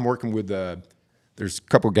 Like I'm working with there's a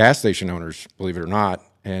couple gas station owners, believe it or not,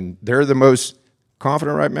 and they're the most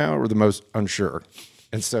confident right now or the most unsure.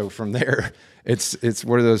 And so from there, it's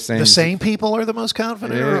one of those things. The same people are the most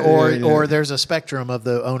confident, or there's a spectrum of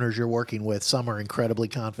the owners you're working with. Some are incredibly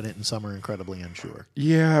confident and some are incredibly unsure.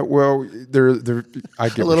 Yeah, well, I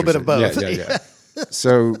get a little bit of both. Yeah.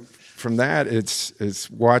 So from that,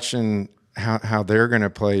 it's watching how they're going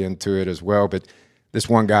to play into it as well. But this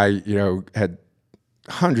one guy, had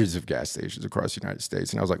hundreds of gas stations across the United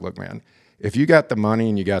States, and I was like, look, man, if you got the money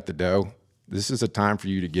and you got the dough, this is a time for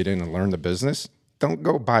you to get in and learn the business. Don't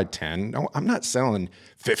go buy 10. No, I'm not selling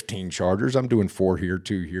 15 chargers. I'm doing 4 here,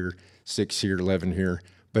 2 here, 6 here, 11 here.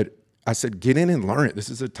 But I said, get in and learn it. This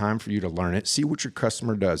is a time for you to learn it. See what your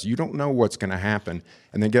customer does. You don't know what's going to happen.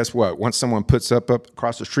 And then guess what? Once someone puts up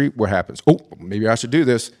across the street, what happens? Oh, maybe I should do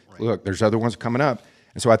this. Right. Look, there's other ones coming up.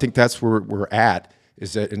 And so I think that's where we're at,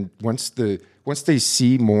 is that once they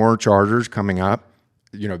see more chargers coming up,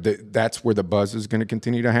 that's where the buzz is going to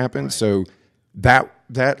continue to happen. Right. So that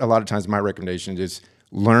a lot of times my recommendation is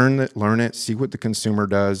learn it, see what the consumer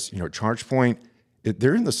does. ChargePoint,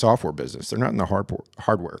 they're in the software business. They're not in the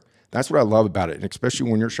hardware. That's what I love about it. And especially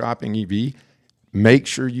when you're shopping EV, make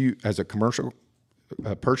sure you, as a commercial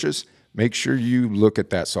purchase, make sure you look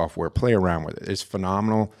at that software, play around with it. It's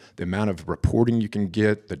phenomenal. The amount of reporting you can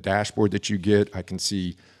get, the dashboard that you get. I can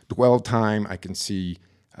see dwell time. I can see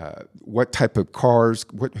what type of cars,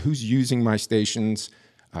 who's using my stations,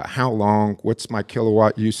 how long, what's my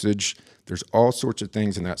kilowatt usage. There's all sorts of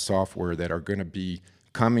things in that software that are going to be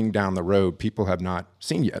coming down the road people have not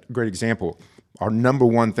seen yet. A great example, our number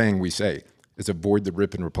one thing we say is avoid the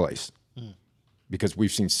rip and replace. Because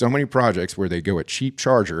we've seen so many projects where they go a cheap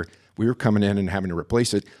charger, we were coming in and having to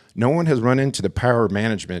replace it. No one has run into the power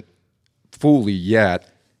management fully yet,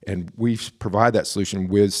 and we provide that solution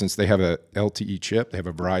since they have a LTE chip, they have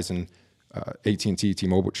a Verizon, AT&T,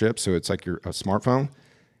 T-Mobile chip, so it's like a smartphone.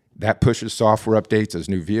 That pushes software updates as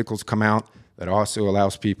new vehicles come out. That also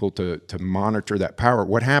allows people to monitor that power.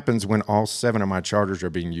 What happens when all 7 of my chargers are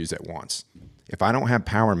being used at once? If I don't have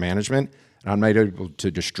power management and I'm not able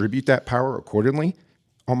to distribute that power accordingly,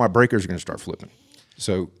 all my breakers are going to start flipping.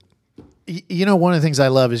 So, one of the things I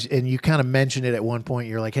love is, and you kind of mentioned it at one point,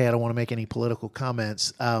 you're like, hey, I don't want to make any political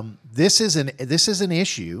comments. This is an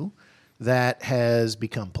issue that has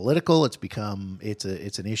become political. It's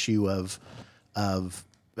an issue of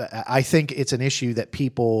I think it's an issue that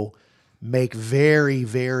people make very,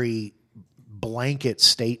 very blanket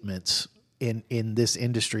statements in this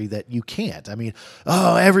industry that you can't. I mean,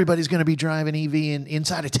 everybody's going to be driving EV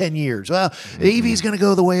inside of 10 years. Well, the EV is going to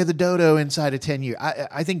go the way of the dodo inside of 10 years.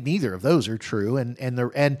 I think neither of those are true.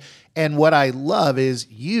 And what I love is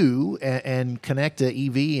you and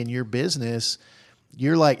KonectaEV and your business.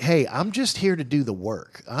 You're like, hey, I'm just here to do the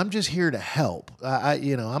work. I'm just here to help.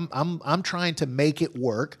 I'm trying to make it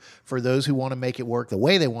work for those who want to make it work the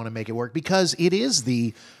way they want to make it work, because it is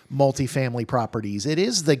the multifamily properties. It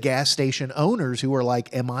is the gas station owners who are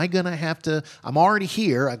like, am I going to have to, I'm already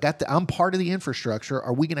here. I'm part of the infrastructure.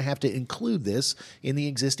 Are we going to have to include this in the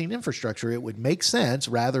existing infrastructure? It would make sense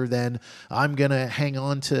rather than I'm going to hang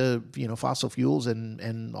on to, fossil fuels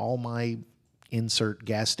and all my insert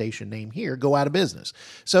gas station name here, go out of business.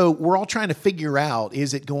 So we're all trying to figure out,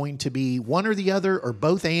 is it going to be one or the other or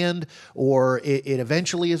both or it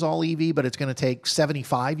eventually is all EV, but it's going to take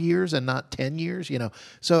 75 years and not 10 years,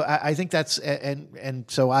 So I think that's, and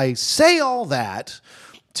so I say all that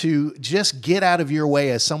to just get out of your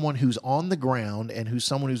way as someone who's on the ground and who's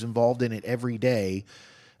someone who's involved in it every day.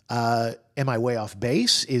 Am I way off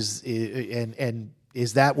base?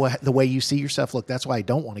 Is that the way you see yourself? Look, that's why I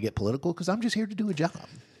don't want to get political, because I'm just here to do a job.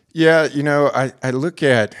 Yeah, I look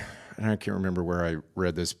at, and I can't remember where I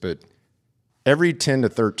read this, but every 10 to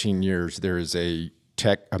 13 years, there is a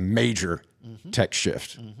major tech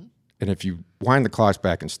shift. Mm-hmm. And if you wind the clocks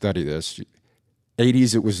back and study this,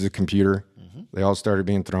 80s, it was the computer. Mm-hmm. They all started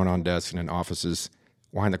being thrown on desks and in offices.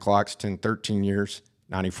 Wind the clocks 10, 13 years,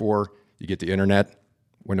 94, you get the internet,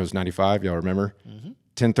 Windows 95, y'all remember?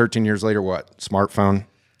 10, 13 years later, what? Smartphone,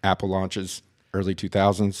 Apple launches, early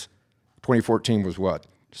 2000s. 2014 was what?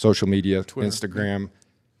 Social media, Twitter, Instagram.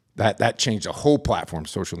 That changed the whole platform,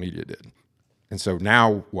 social media did. And so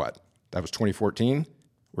now what? That was 2014.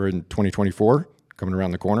 We're in 2024, coming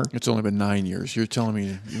around the corner. It's only been 9 years. You're telling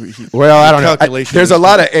me. Well, I don't know. There's a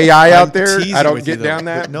lot of AI out there. I don't get down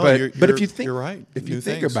that. No, but if you think, you're right. If you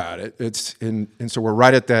think about it, it's and so we're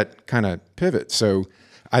right at that kind of pivot. So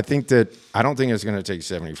I think that I don't think it's going to take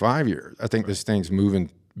 75 years. I think this thing's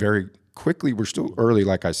moving very quickly. We're still early,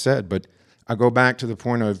 like I said, but I go back to the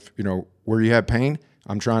point of, where you have pain,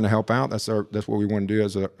 I'm trying to help out. That's what we want to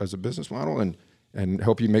do as a business model and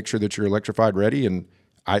help you make sure that you're electrified ready. And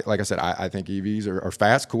like I said, I think EVs are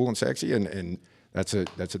fast, cool, and sexy, and that's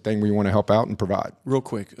a thing we want to help out and provide. Real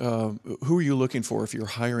quick, who are you looking for if you're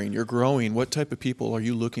hiring? You're growing. What type of people are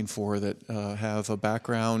you looking for that have a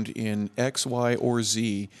background in X, Y, or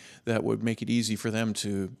Z that would make it easy for them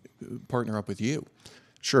to partner up with you?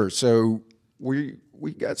 Sure. So we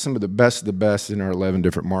got some of the best in our 11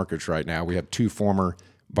 different markets right now. We have 2 former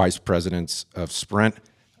vice presidents of Sprint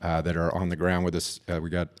that are on the ground with us.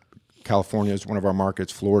 We got California is one of our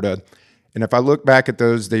markets, Florida. And if I look back at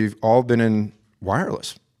those, they've all been in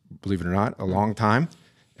wireless, believe it or not, a long time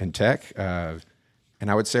in tech. And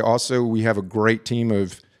I would say also we have a great team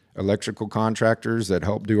of electrical contractors that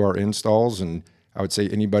help do our installs. And I would say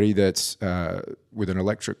anybody that's with an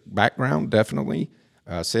electric background, definitely.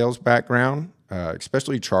 Sales background,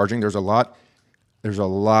 especially charging. There's a lot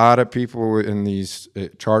of people in these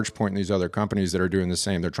ChargePoint and these other companies that are doing the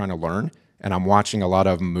same. They're trying to learn, and I'm watching a lot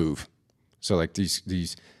of them move. So like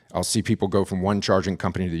these, I'll see people go from one charging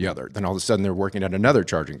company to the other. Then all of a sudden they're working at another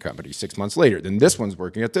charging company 6 months later. Then this one's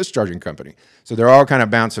working at this charging company. So they're all kind of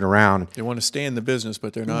bouncing around. They want to stay in the business,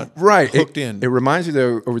 but they're not hooked in. It reminds me,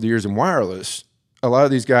 though, over the years in wireless, a lot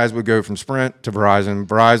of these guys would go from Sprint to Verizon,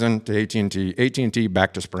 Verizon to AT&T, AT&T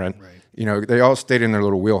back to Sprint. Right. They all stayed in their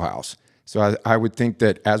little wheelhouse. So I would think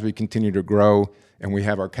that as we continue to grow and we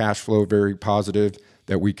have our cash flow very positive,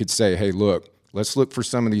 that we could say, hey, look, let's look for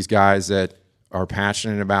some of these guys that are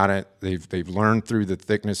passionate about it. They've learned through the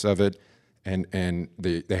thickness of it, and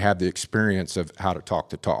they have the experience of how to talk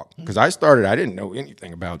the talk. Because I didn't know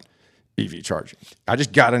anything about EV charging. I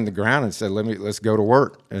just got in the ground and said, let's go to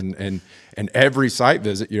work. And every site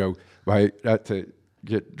visit, by not to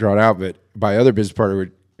get drawn out, but by other business partner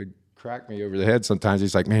would crack me over the head sometimes.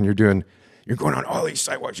 He's like, man, you're going on all these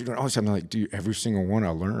site walks, you're doing all this stuff. I'm like, dude, every single one I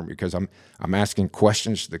learn, because I'm asking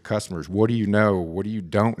questions to the customers. What do you know? What do you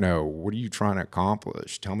don't know? What are you trying to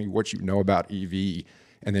accomplish? Tell me what you know about EV.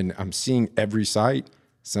 And then I'm seeing every site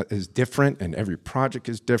is different and every project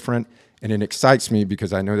is different. And it excites me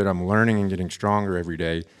because I know that I'm learning and getting stronger every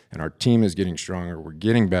day, and our team is getting stronger. We're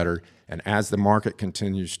getting better. And as the market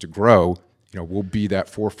continues to grow, we'll be that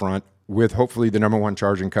forefront with hopefully the number one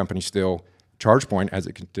charging company still, ChargePoint, as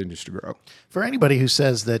it continues to grow. For anybody who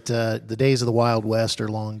says that the days of the Wild West are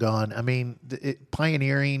long gone, I mean,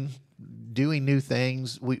 pioneering, doing new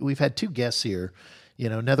things. We've had 2 guests here.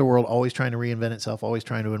 NETHERWORLD always trying to reinvent itself, always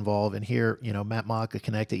trying to evolve. And here, Matt Moeck of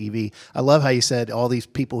KonectaEV. I love how you said all these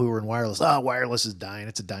people who were in wireless, wireless is dying.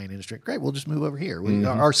 It's a dying industry. Great, we'll just move over here.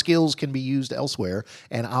 Our skills can be used elsewhere,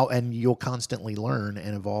 and you'll constantly learn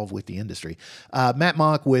and evolve with the industry. Matt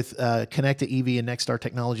Moeck with KonectaEV and Next Star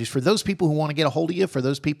Technologies. For those people who want to get a hold of you, for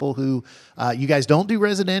those people who you guys don't do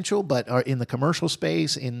residential, but are in the commercial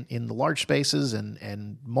space, in the large spaces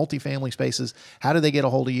and multifamily spaces, how do they get a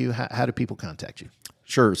hold of you? How do people contact you?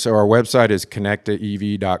 Sure. So our website is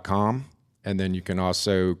KonectaEV.com, and then you can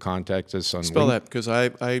also contact us on Spell that, because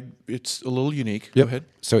it's a little unique. Yep. Go ahead.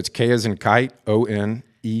 So it's K as in kite,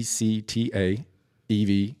 ONECTA,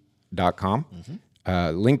 EV.com.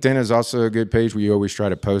 LinkedIn is also a good page. We always try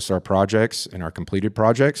to post our projects and our completed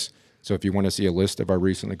projects. So if you want to see a list of our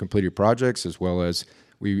recently completed projects, as well as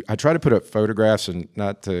I try to put up photographs, and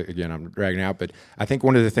not to, again, I'm dragging out, but I think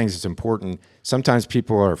one of the things that's important, sometimes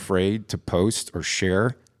people are afraid to post or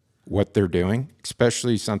share what they're doing,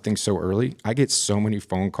 especially something so early. I get so many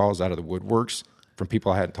phone calls out of the woodworks from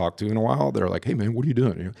people I hadn't talked to in a while. They're like, hey, man, what are you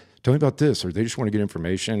doing? Tell me about this. Or they just want to get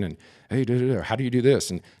information, and hey, how do you do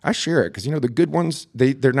this? And I share it because, the good ones,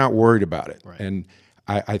 they're not worried about it. Right. And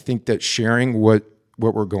I think that sharing what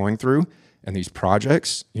we're going through and these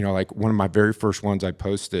projects, like one of my very first ones I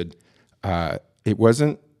posted, it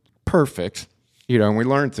wasn't perfect, and we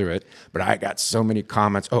learned through it, but I got so many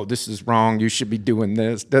comments, oh, this is wrong, you should be doing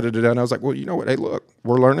this, da-da-da-da. And I was like, well, you know what, hey, look,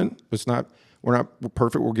 we're learning. We're not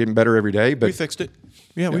perfect, we're getting better every day. But we fixed it.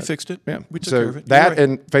 Yeah, we fixed it. Yeah, we took so care of it. That You're right.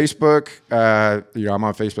 and Facebook. I'm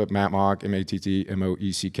on Facebook. Matt Moeck,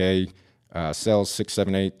 MattMoeck. Cells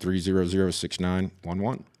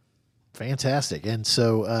 678-300-6911. Fantastic. And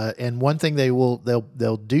so, and one thing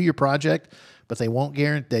they'll do your project, but they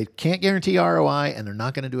can't guarantee ROI, and they're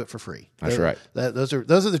not going to do it for free. That's right. Those are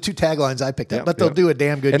the two taglines I picked up, but they'll do a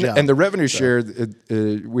damn good job. And the revenue share,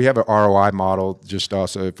 we have an ROI model. Just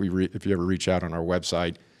also, if you ever reach out on our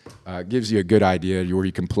website, gives you a good idea where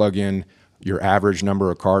you can plug in your average number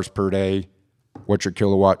of cars per day, what your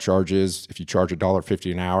kilowatt charge is. If you charge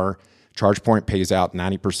 $1.50 an hour, ChargePoint pays out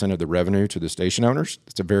 90% of the revenue to the station owners.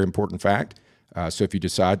 It's a very important fact. So if you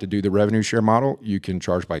decide to do the revenue share model, you can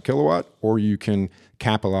charge by kilowatt, or you can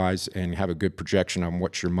capitalize and have a good projection on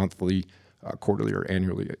what your monthly, quarterly, or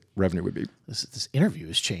annually revenue would be. This interview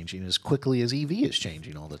is changing as quickly as EV is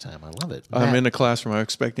changing all the time. I love it. I'm in a classroom. I'm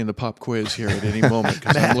expecting the pop quiz here at any moment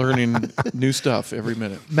because I'm learning new stuff every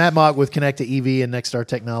minute. Matt Moeck with KonectaEV and Next Star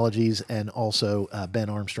Technologies, and also Ben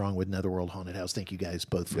Armstrong with NETHERWORLD Haunted House. Thank you guys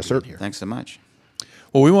both for being here. Thanks so much.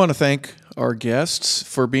 Well, we want to thank our guests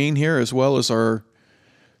for being here, as well as our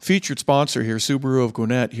featured sponsor here, Subaru of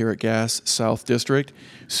Gwinnett, here at Gas South District.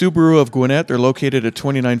 Subaru of Gwinnett, they're located at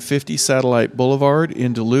 2950 Satellite Boulevard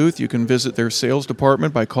in Duluth. You can visit their sales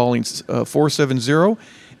department by calling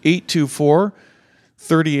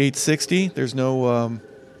 470-824-3860. There's no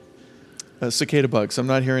cicada bugs. I'm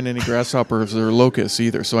not hearing any grasshoppers or locusts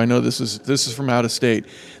either, so I know this is from out of state.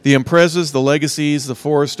 The Imprezas, the Legacies, the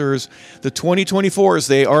Foresters, the 2024s,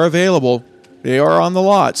 they are available. They are on the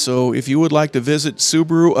lot, so if you would like to visit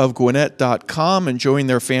SubaruofGwinnett.com and join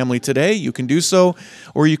their family today, you can do so,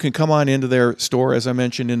 or you can come on into their store, as I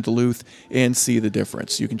mentioned, in Duluth, and see the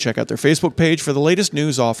difference. You can check out their Facebook page for the latest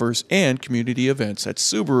news offers and community events at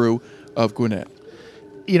Subaru of Gwinnett.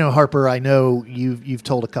 You know, Harper, I know you've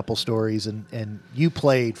told a couple stories, and you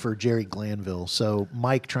played for Jerry Glanville. So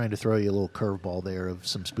Mike trying to throw you a little curveball there of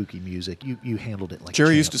some spooky music. You handled it like Jerry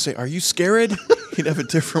a champ. used to say, "Are you scared?" He'd have a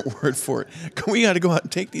different word for it. We got to go out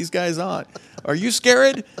and take these guys on. Are you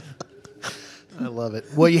scared? I love it.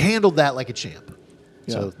 Well, you handled that like a champ.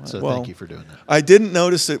 Yeah. So Well, thank you for doing that. I didn't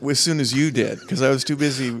notice it as soon as you did because I was too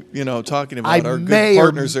busy, talking about our good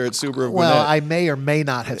partners there at Subaru of Gwinnett. Well, I may or may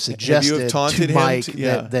not have suggested taunted to him Mike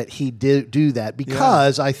to- that he do that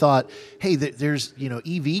because I thought, hey, there's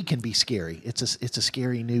EV can be scary. It's a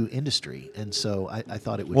scary new industry, and so I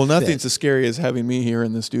thought it would. Well, fit. nothing's as scary as having me here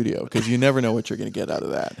in the studio because you never know what you're going to get out of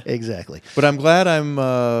that. Exactly. But I'm glad I'm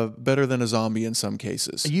better than a zombie in some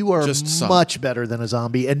cases. You are Just some. much better than a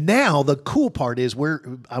zombie. And now the cool part is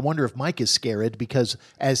I wonder if Mike is scared because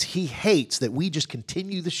as he hates that we just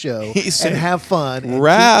continue the show and have fun and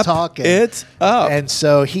wrap keep talking. it up. And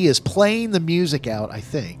so he is playing the music out, I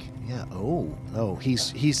think. Yeah. Oh,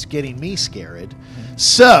 he's getting me scared.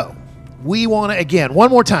 So we want to, again, one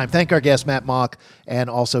more time, thank our guest, Matt Moeck, and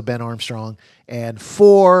also Ben Armstrong, and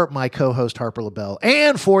for my co-host, Harper LaBelle,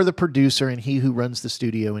 and for the producer and he who runs the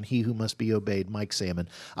studio and he who must be obeyed, Mike Salmon.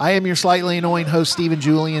 I am your slightly annoying host, Stephen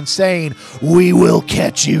Julian, saying we will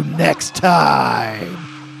catch you next time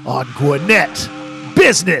on Gwinnett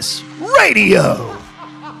Business Radio.